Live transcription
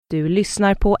Du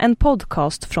lyssnar på en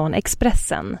podcast från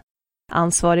Expressen.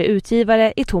 Ansvarig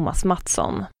utgivare är Thomas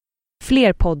Mattsson.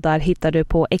 Fler poddar hittar du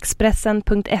på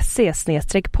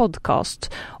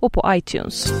expressen.se/podcast och på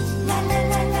iTunes.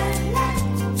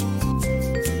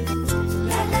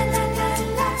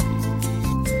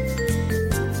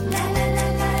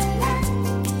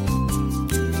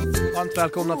 Varmt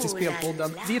välkomna till Spelpodden.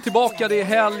 Vi är tillbaka, det är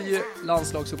helg,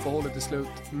 landslagsuppehållet är slut.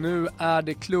 Nu är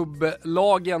det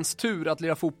klubblagens tur att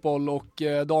lira fotboll och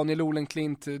Daniel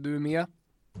Olenklint, du är med.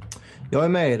 Jag är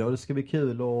med och det ska bli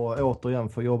kul att återigen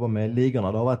få jobba med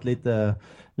ligorna. Det har varit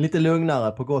lite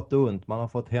lugnare på gott och ont. Man har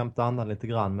fått hämta andan lite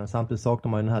grann, men samtidigt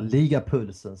saknar man ju den här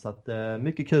ligapulsen. Så att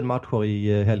mycket kul matcher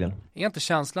i helgen. Är inte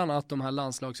känslan att de här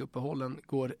landslagsuppehållen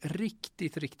går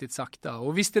riktigt sakta?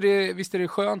 Och visst är det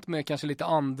skönt med kanske lite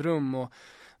andrum och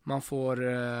man får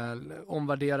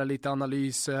omvärdera lite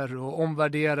analyser och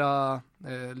omvärdera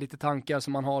lite tankar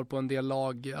som man har på en del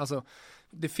lag. Alltså,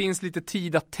 det finns lite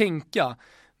tid att tänka.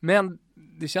 Men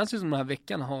det känns ju som den här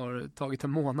veckan har tagit en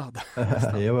månad.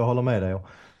 Jo, jag håller med dig.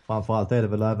 Framförallt är det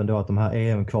väl även då att de här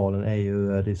EM-kvalen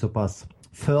det är så pass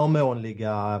förmånligt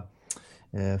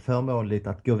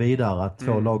att gå vidare, att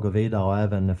två lag går vidare och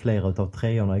även flera utav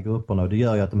treorna i grupperna. Och det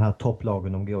gör ju att de här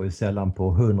topplagen, de går ju sällan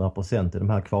på 100% i de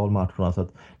här kvalmatcherna. Så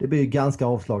att det blir ju ganska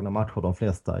avslagna matcher de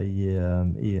flesta i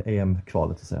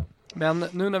EM-kvalet att säga. Men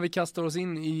nu när vi kastar oss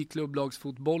in i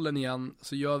klubblagsfotbollen igen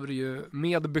så gör vi det ju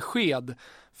med besked,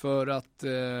 för att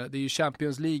det är ju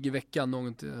Champions League i veckan,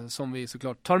 något som vi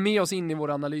såklart tar med oss in i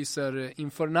våra analyser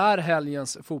inför den här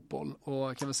helgens fotboll. Och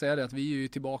jag kan väl säga det att vi är ju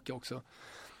tillbaka också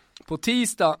på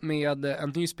tisdag med en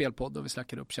ny spelpodd och vi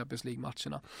släcker upp Champions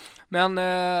League-matcherna. Men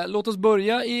låt oss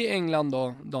börja i England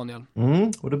då, Daniel.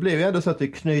 Och det blir ju ändå så att vi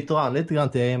knyter an lite grann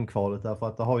till EM-kvalet, därför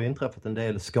att det har ju inträffat en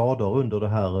del skador under det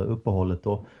här uppehållet.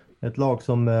 Och ett lag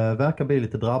som verkar bli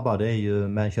lite drabbade är ju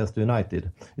Manchester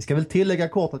United. Vi ska väl tillägga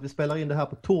kort att vi spelar in det här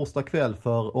på torsdag kväll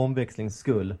för omväxlings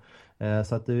skull.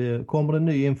 Så att det kommer en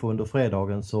ny info under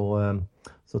fredagen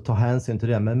så ta hänsyn till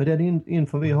det. Men med den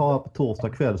info vi har på torsdag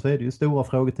kväll så är det ju stora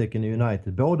frågetecken i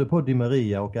United. Både på Di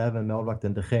Maria och även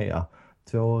målvakten De Gea.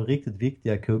 Två riktigt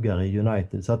viktiga kuggar i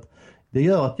United. Så att det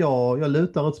gör att jag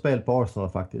lutar ett spel på Arsenal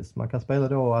faktiskt. Man kan spela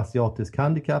då asiatisk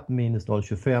handikapp minus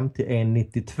 0,25 till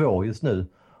 1,92 just nu.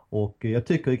 Och jag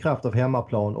tycker i kraft av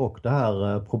hemmaplan och det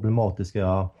här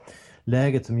problematiska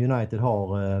läget som United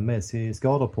har med sig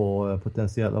skador på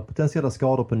potentiella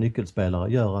skador på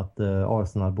nyckelspelare gör att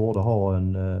Arsenal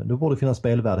borde finnas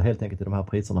spelvärde helt enkelt i de här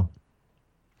priserna.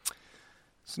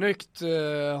 Snyggt.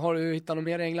 Har du hittat något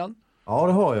mer i England? Ja,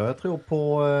 det har jag. Jag tror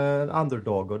på en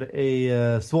underdog och det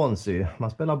är Swansea.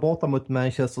 Man spelar borta mot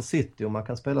Manchester City och man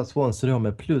kan spela Swansea då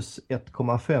med plus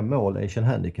 1,5 mål Asian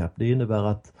handicap. Det innebär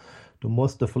att de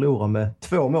måste förlora med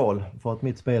 2 mål för att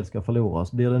mitt spel ska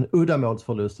förloras. Blir det en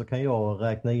uddamålsförlust så kan jag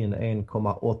räkna in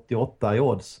 1,88 i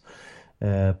odds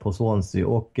på Swansea.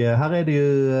 Och här är det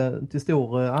ju till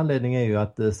stor anledning är ju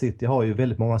att City har ju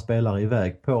väldigt många spelare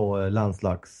iväg på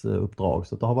landslagsuppdrag.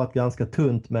 Så det har varit ganska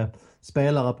tunt med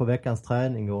spelare på veckans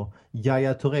träning. Och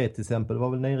Yaya Touré till exempel var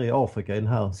väl nere i Afrika i den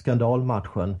här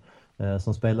skandalmatchen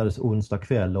som spelades onsdag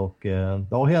kväll. Och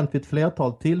det har hänt vid ett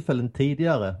flertal tillfällen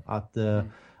tidigare att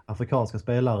afrikanska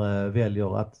spelare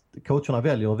coacherna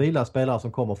väljer att vila spelare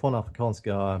som kommer från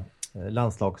afrikanska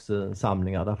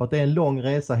landslagssamlingar. Därför att det är en lång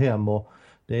resa hem och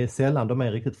det är sällan de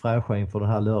är riktigt fräscha inför den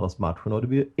här lördagsmatchen. Och det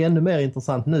blir ännu mer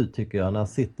intressant nu tycker jag när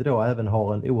City då även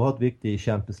har en oerhört viktig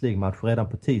Champions League-match redan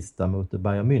på tisdag mot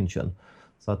Bayern München.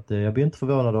 Så att jag blir inte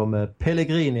förvånad om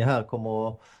Pellegrini här kommer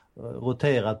att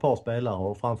rotera ett par spelare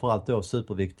och framförallt då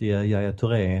superviktiga Yaya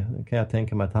Touré kan jag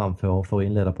tänka mig att han får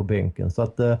inleda på bänken. Så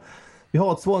att vi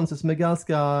har ett Swansea som är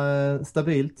ganska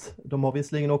stabilt. De har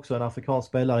visserligen också en afrikansk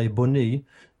spelare i Bony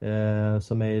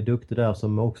som är duktig där,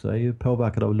 som också är ju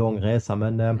påverkad av lång resa.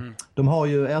 Men de har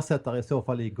ju ersättare i så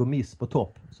fall i Gomis på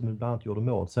topp som bland annat gjorde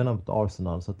mål senare mot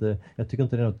Arsenal. Så att, jag tycker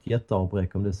inte det är något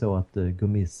jätteavbräck om det är så att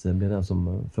Gomis blir den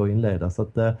som får inleda. Så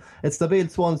att, ett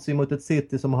stabilt Swansea mot ett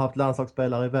City som har haft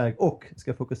landslagsspelare iväg och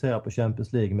ska fokusera på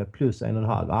Champions League med plus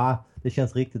 1,5. Det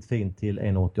känns riktigt fint till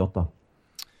 1,88.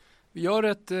 Vi gör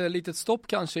ett litet stopp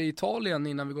kanske i Italien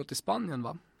innan vi går till Spanien,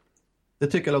 va? Det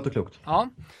tycker jag låter klokt. Ja,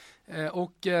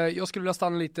 och jag skulle vilja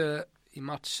stanna lite i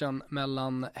matchen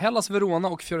mellan Hellas Verona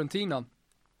och Fiorentina.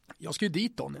 Jag ska ju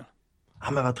dit, Daniel.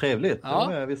 Ja, men vad trevligt.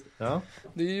 Ja. Ja.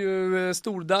 Det är ju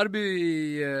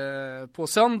storderby på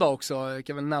söndag också, jag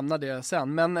kan väl nämna det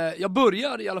sen. Men jag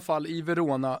börjar i alla fall i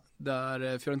Verona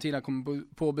där Fiorentina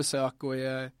kommer på besök och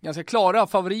är ganska klara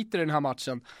favoriter i den här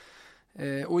matchen.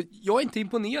 Och jag är inte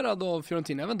imponerad av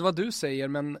Fiorentina, jag vet inte vad du säger,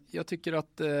 men jag tycker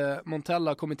att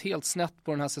Montella har kommit helt snett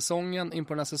på den här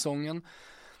säsongen.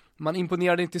 Man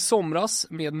imponerade inte i somras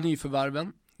med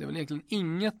nyförvärven. Det är väl egentligen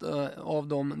inget av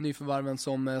de nyförvärven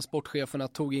som sportcheferna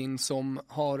tog in som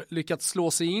har lyckats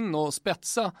slå sig in och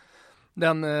spetsa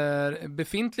den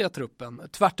befintliga truppen.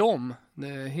 Tvärtom,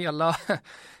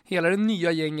 hela det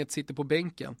nya gänget sitter på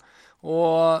bänken.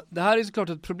 Och det här är såklart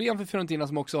ett problem för Fiorentina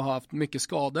som också har haft mycket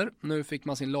skador. Nu fick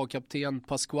man sin lagkapten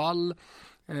Pasqual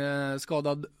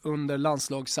skadad under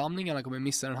landslagssamlingen. Han kommer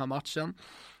missa den här matchen.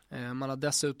 Man har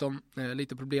dessutom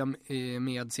lite problem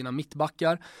med sina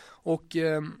mittbackar. Och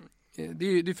det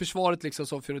är försvaret liksom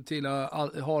som Fiorentina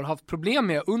har haft problem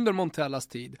med under Montellas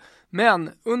tid. Men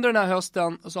under den här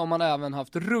hösten så har man även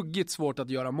haft ruggigt svårt att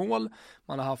göra mål.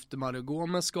 Man har haft Mario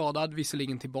Gomez skadad,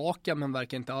 visserligen tillbaka men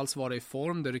verkar inte alls vara i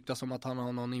form. Det ryktas om att han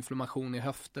har någon inflammation i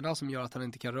höfterna som gör att han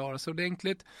inte kan röra sig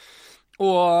ordentligt.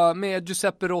 Och med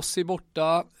Giuseppe Rossi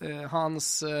borta,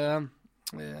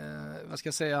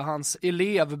 hans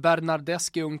elev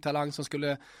Bernardeschi, ung talang som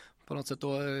skulle på något sätt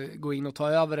då gå in och ta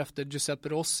över efter Giuseppe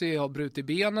Rossi, har brutit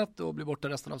benet och blir borta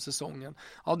resten av säsongen.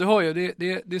 Ja, du hör ju,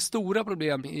 det är stora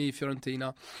problem i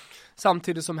Fiorentina.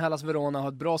 Samtidigt som Hellas Verona har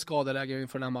ett bra skadeläge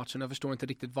inför den här matchen. Jag förstår inte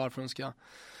riktigt varför de ska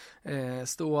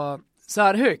stå så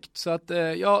här högt. Så att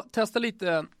jag testar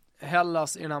lite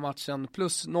Hellas i den här matchen.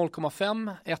 Plus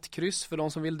 0,5, ett kryss för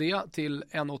de som vill det till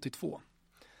 1,82.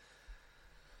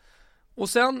 Och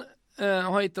sen har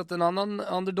jag hittat en annan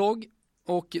underdog.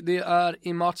 Och det är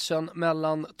i matchen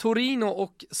mellan Torino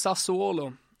och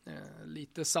Sassuolo.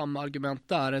 Lite samma argument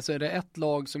där. Så är det ett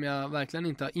lag som jag verkligen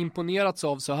inte har imponerats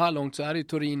av så här långt, så är det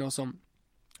Torino som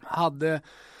hade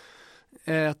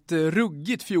ett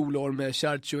ruggigt fjolår med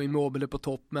Cercio Immobile på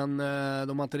topp, men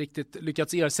de har inte riktigt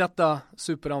lyckats ersätta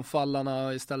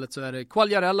superanfallarna. Istället så är det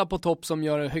Quagliarella på topp som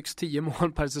gör högst 10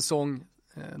 mål per säsong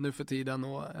nu för tiden,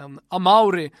 och en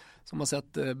Amauri som har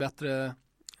sett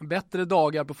bättre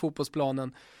dagar på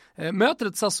fotbollsplanen. Möter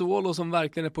ett Sassuolo som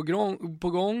verkligen är på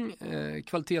gång.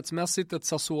 Kvalitetsmässigt ett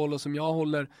Sassuolo som jag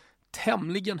håller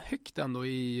tämligen högt ändå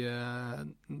i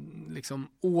liksom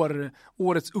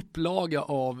årets upplaga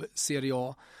av Serie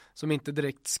A, som inte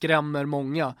direkt skrämmer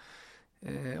många.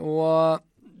 Och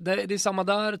det är samma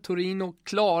där. Torino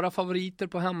klara favoriter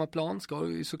på hemmaplan, ska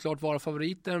ju såklart vara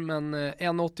favoriter, men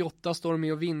 1,88 står de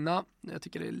med att vinna. Jag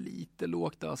tycker det är lite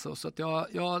lågt alltså, så att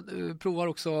jag provar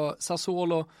också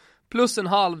Sassuolo plus en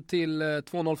halv till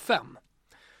 2,05.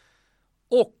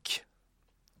 Och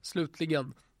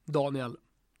slutligen Daniel,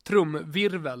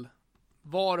 trumvirvel.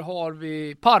 Var har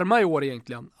vi Parma i år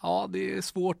egentligen? Ja, det är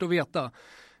svårt att veta.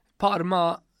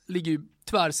 Parma ligger ju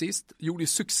tvärsist, gjorde ju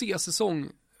succésäsong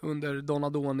under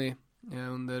Donadoni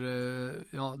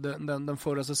under den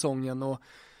förra säsongen och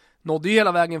nådde ju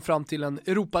hela vägen fram till en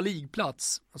Europa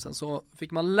League-plats. Och sen så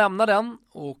fick man lämna den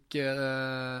och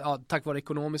tack vare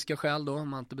ekonomiska skäl då,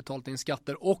 man inte betalt in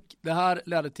skatter, och det här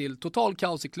ledde till total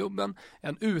kaos i klubben,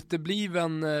 en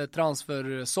utebliven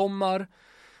transfersommar,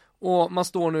 och man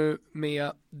står nu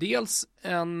med dels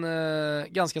en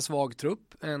ganska svag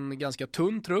trupp, en ganska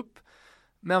tunn trupp,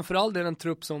 men för all del en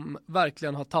trupp som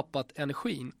verkligen har tappat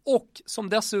energin och som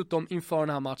dessutom inför den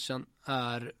här matchen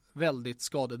är väldigt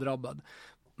skadedrabbad.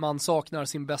 Man saknar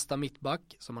sin bästa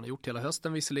mittback, som man har gjort hela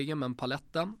hösten visserligen, men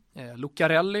Paletta.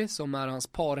 Lucarelli, som är hans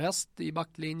parhäst i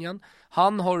backlinjen.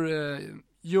 Han har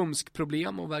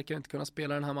ljumskproblem och verkar inte kunna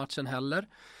spela den här matchen heller.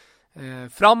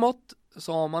 Framåt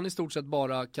så har man i stort sett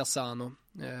bara Cassano.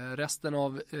 Resten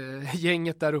av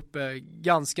gänget där uppe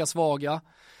ganska svaga.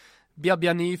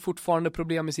 Biabiani fortfarande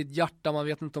problem med sitt hjärta. Man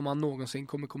vet inte om han någonsin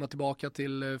kommer komma tillbaka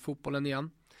till fotbollen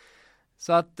igen.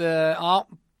 Så att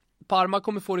Parma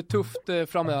kommer få det tufft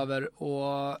framöver,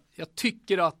 och jag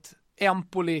tycker att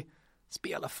Empoli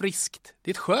spelar friskt.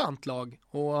 Det är ett skönt lag,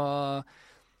 och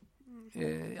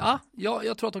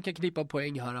jag tror att de kan knipa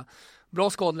poäng här. Bra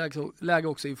skadeläge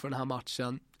också inför den här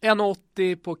matchen.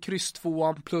 1,80 på kryss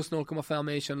 2 plus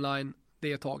 0,5 Asian line.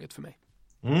 Det är taget för mig.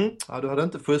 Ja, du hade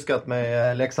inte fuskat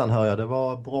med läxan, hör jag. Det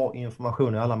var bra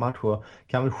information i alla matcher.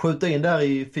 Kan väl skjuta in där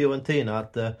i Fiorentina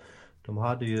att de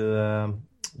hade ju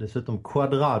dessutom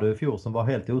Quadrado i fjol som var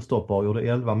helt ostoppbar och gjorde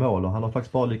 11 mål, och han har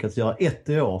faktiskt bara lyckats göra 1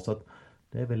 i år, så att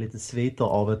det är väl lite sviter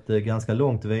av ett ganska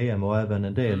långt VM och även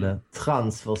en del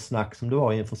transfersnack som det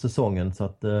var inför säsongen, så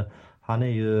att han är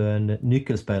ju en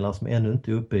nyckelspelare som ännu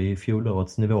inte är uppe i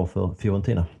fjolårets nivå för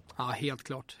Fiorentina. Ja, helt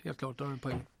klart, då har vi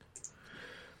poäng.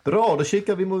 Bra, då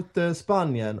kikar vi mot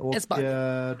Spanien, och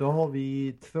då har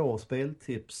vi 2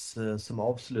 speltips som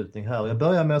avslutning här. Jag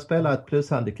börjar med att spela ett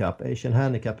plushandikapp, Asian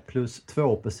handicap plus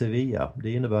 2 på Sevilla.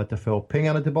 Det innebär att jag får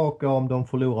pengarna tillbaka om de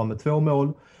förlorar med 2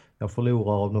 mål. Jag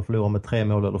förlorar om de förlorar med 3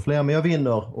 mål eller fler, men jag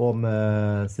vinner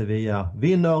om Sevilla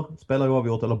vinner, spelar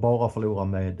oavgjort eller bara förlorar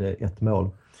med 1 mål.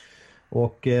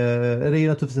 Och det är ju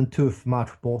naturligtvis en tuff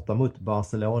match borta mot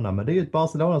Barcelona, men det är ju ett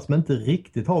Barcelona som inte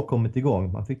riktigt har kommit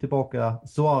igång. Man fick tillbaka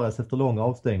Suarez efter lång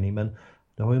avstängning, men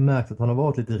det har ju märkt att han har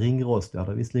varit lite ringrostig. Han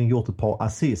har visserligen gjort ett par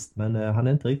assist, men han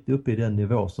är inte riktigt uppe i den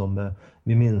nivå som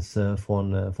vi minns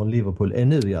från Liverpool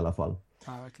ännu i alla fall.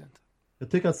 Ja, verkligen.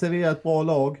 Jag tycker att Sevilla är ett bra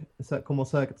lag. Kommer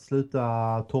säkert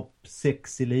sluta topp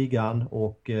 6 i ligan.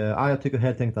 Och jag tycker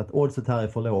helt enkelt att oddset här är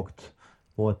för lågt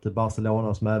på ett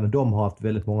Barcelona som även de har haft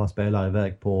väldigt många spelare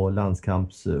iväg på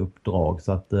landskampsuppdrag.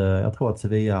 Så att jag tror att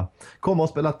Sevilla kommer att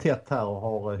spela tätt här och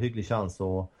har hygglig chans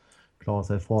att klara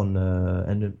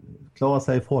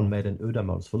sig ifrån med en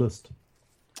uddamålsförlust.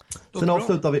 Sen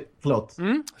avslutar vi... Förlåt.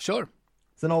 Kör.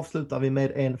 Sen avslutar vi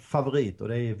med en favorit och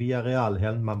det är Villarreal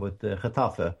hemma mot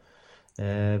Getafe.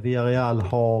 Villarreal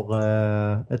har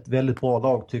ett väldigt bra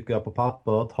lag tycker jag på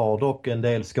pappret. Har dock en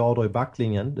del skador i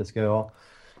backlingen. Det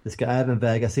ska även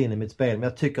vägas in i mitt spel. Men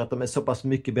jag tycker att de är så pass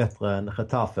mycket bättre än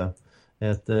Getafe.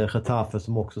 Ett Getafe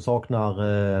som också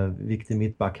saknar viktig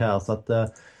mittback här. Så att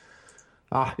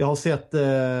jag har sett,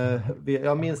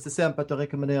 jag minns till exempel att jag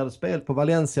rekommenderade spel på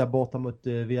Valencia borta mot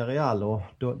Villarreal och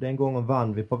den gången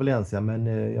vann vi på Valencia, men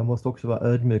jag måste också vara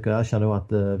ödmjuk och erkänna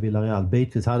att Villarreal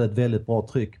bitvis hade ett väldigt bra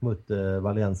tryck mot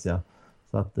Valencia.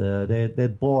 Så att det är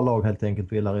ett bra lag helt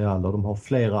enkelt Villarreal och de har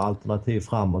flera alternativ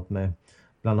framåt med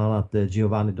bland annat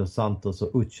Giovanni Dos Santos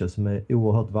och Uche som är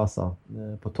oerhört vassa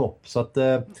på topp. Så att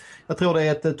jag tror det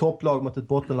är ett topplag mot ett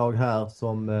bottenlag här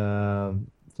som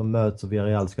möts och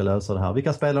Villarreal ska lösa det här. Vi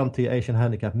kan spela dem till Asian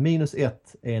Handicap -1,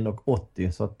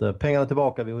 1,80. Så att pengarna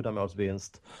tillbaka vid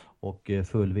uddamålsvinst och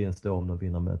full vinst då om de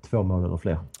vinner med 2 mål eller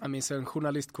fler. Jag minns en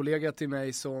journalistkollega till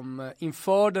mig som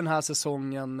inför den här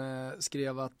säsongen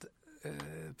skrev att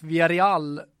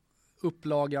Villarreal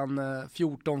upplagan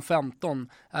 14-15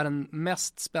 är den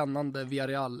mest spännande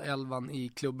Villarreal-elvan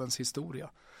i klubbens historia.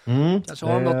 Kanske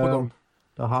har han något på gång.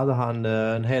 Där hade han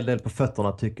en hel del på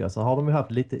fötterna tycker jag. Så har de ju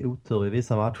haft lite otur i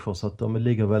vissa matcher så att de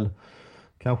ligger väl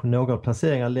kanske några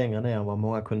placeringar längre ner än vad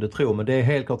många kunde tro. Men det är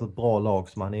helt klart ett bra lag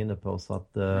som han är inne på så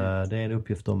att det är en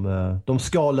uppgift de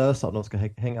ska lösa. De ska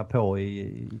hänga på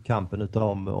i kampen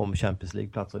om Champions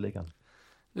League-platser i ligan.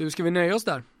 Nu ska vi nöja oss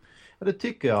där. Ja, det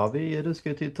tycker jag. Du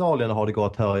ska till Italien och ha det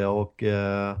gott hör jag och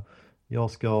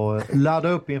jag ska ladda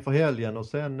upp inför helgen och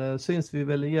sen syns vi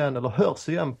väl igen eller hörs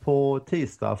igen på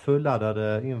tisdag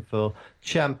fulladdade inför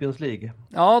Champions League.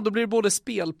 Ja, då blir det både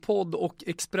spelpodd och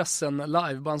Expressen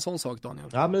live, bara en sån sak Daniel.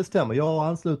 Ja, men det stämmer. Jag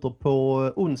ansluter på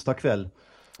onsdag kväll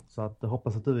så att jag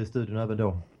hoppas att du är i studion även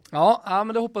då. Ja,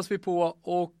 men det hoppas vi på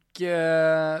och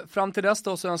fram till dess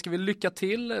då så önskar vi lycka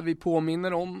till. Vi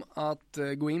påminner om att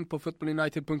gå in på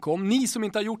footballunited.com. Ni som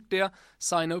inte har gjort det,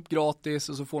 signa upp gratis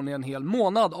och så får ni en hel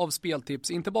månad av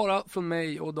speltips. Inte bara från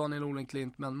mig och Daniel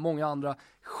Olenklint men många andra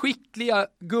skickliga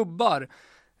gubbar.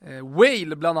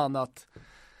 Whale bland annat.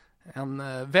 En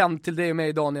vän till dig och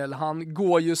mig Daniel. Han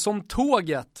går ju som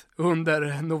tåget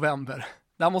under november.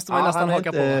 Där måste man nästan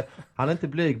haka på. Han är inte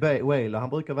blyg Whale. Han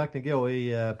brukar verkligen gå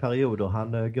i perioder.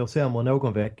 Han går sämre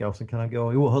någon vecka och sen kan han gå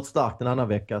oerhört starkt en annan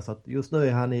vecka. Så att just nu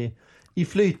är han i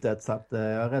flytet. Så att jag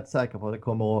är rätt säker på att det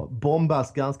kommer att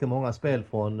bombas ganska många spel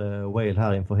från Whale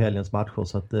här inför helgens matcher.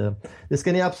 Så att det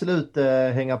ska ni absolut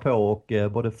hänga på och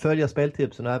både följa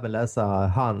speltipsen och även läsa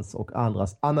hans och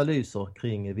andras analyser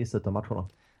kring vissa av matcherna.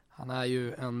 Han är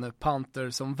ju en punter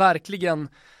som verkligen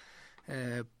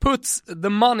puts the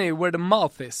money where the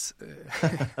mouth is.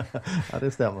 Ja,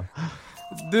 det stämmer.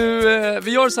 Du,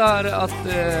 vi gör så här att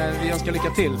vi önskar lycka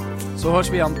till. Så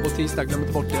hörs vi igen på tisdag, glöm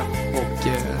inte bort det. Och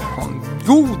ha en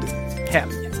god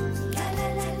helg.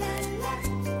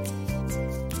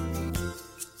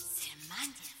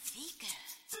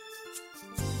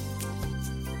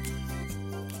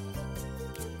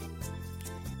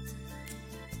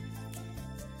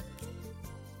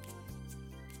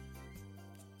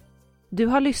 Du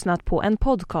har lyssnat på en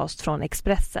podcast från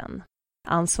Expressen.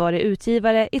 Ansvarig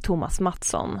utgivare är Thomas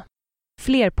Mattsson.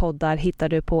 Fler poddar hittar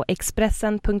du på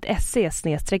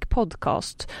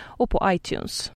expressen.se/podcast och på iTunes.